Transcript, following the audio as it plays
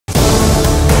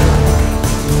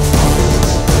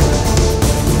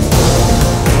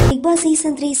Boss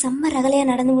season 3 செம்ம ரகலையா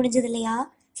நடந்து முடிஞ்சது இல்லையா?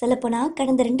 சொல்லப்போனா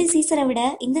கடந்த 2 சீசனை விட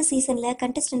இந்த சீசன்ல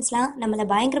கண்டஸ்டன்ஸ்லாம் நம்மளை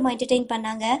பயங்கரமா என்டர்டெயின்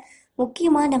பண்ணாங்க.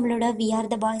 முக்கியமா நம்மளோட வி ஆர்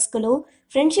த பாய்ஸ்குள்ளோ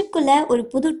ஃப்ரெண்ட்ஷிப்குள்ள ஒரு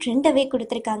புது ட்ரெண்டவே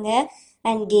கொடுத்துருக்காங்க.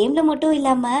 அண்ட் கேம்ல மட்டும்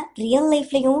இல்லாம ரியல்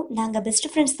லைஃப்லயும் நாங்க பெஸ்ட்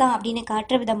ஃப்ரெண்ட்ஸ் தான் அப்படின்னு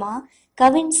காட்டுற விதமா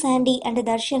கவின், சாண்டி அண்ட்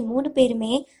தர்ஷன் 3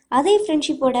 பேருமே அதே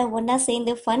ஃப்ரெண்ட்ஷிப்போட ஒன்னா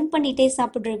சேர்ந்து ஃபன் பண்ணிட்டே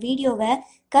சாப்பிடுற வீடியோவை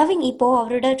கவின் இப்போ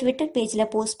அவரோட ட்விட்டர் பேஜ்ல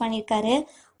போஸ்ட் பண்ணியிருக்காரு.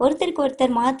 ஒருத்தருக்கு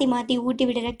ஒருத்தர் மாத்தி மாத்தி ஊட்டி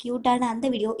விடுற கியூட்டான அந்த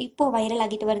வீடியோ இப்போ வைரல்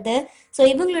ஆகிட்டு வருது. ஸோ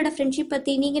இவங்களோட ஃப்ரெண்ட்ஷிப்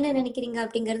பத்தி நீங்க என்ன நினைக்கிறீங்க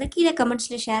அப்படிங்கறத கீழே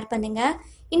கமெண்ட்ஸ்ல ஷேர் பண்ணுங்க.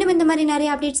 இன்னும் இந்த மாதிரி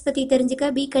நிறைய அப்டேட்ஸ் பத்தி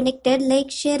தெரிஞ்சுக்க be connected,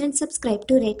 like, share and subscribe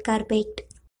to red carpet.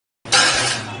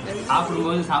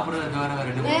 சாப்பிடும்போது சாப்பிடுறது தவிர வேற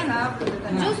என்ன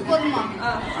ஜூஸ் போடுமா?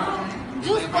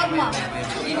 ஜூஸ் போடுமா?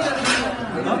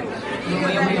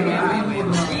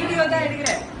 வீடியோ தான்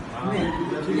எடுக்கிறேன்.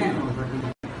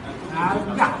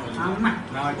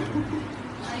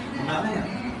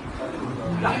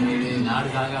 நாடு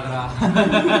காகாதரா.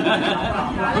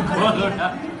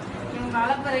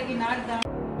 நாடு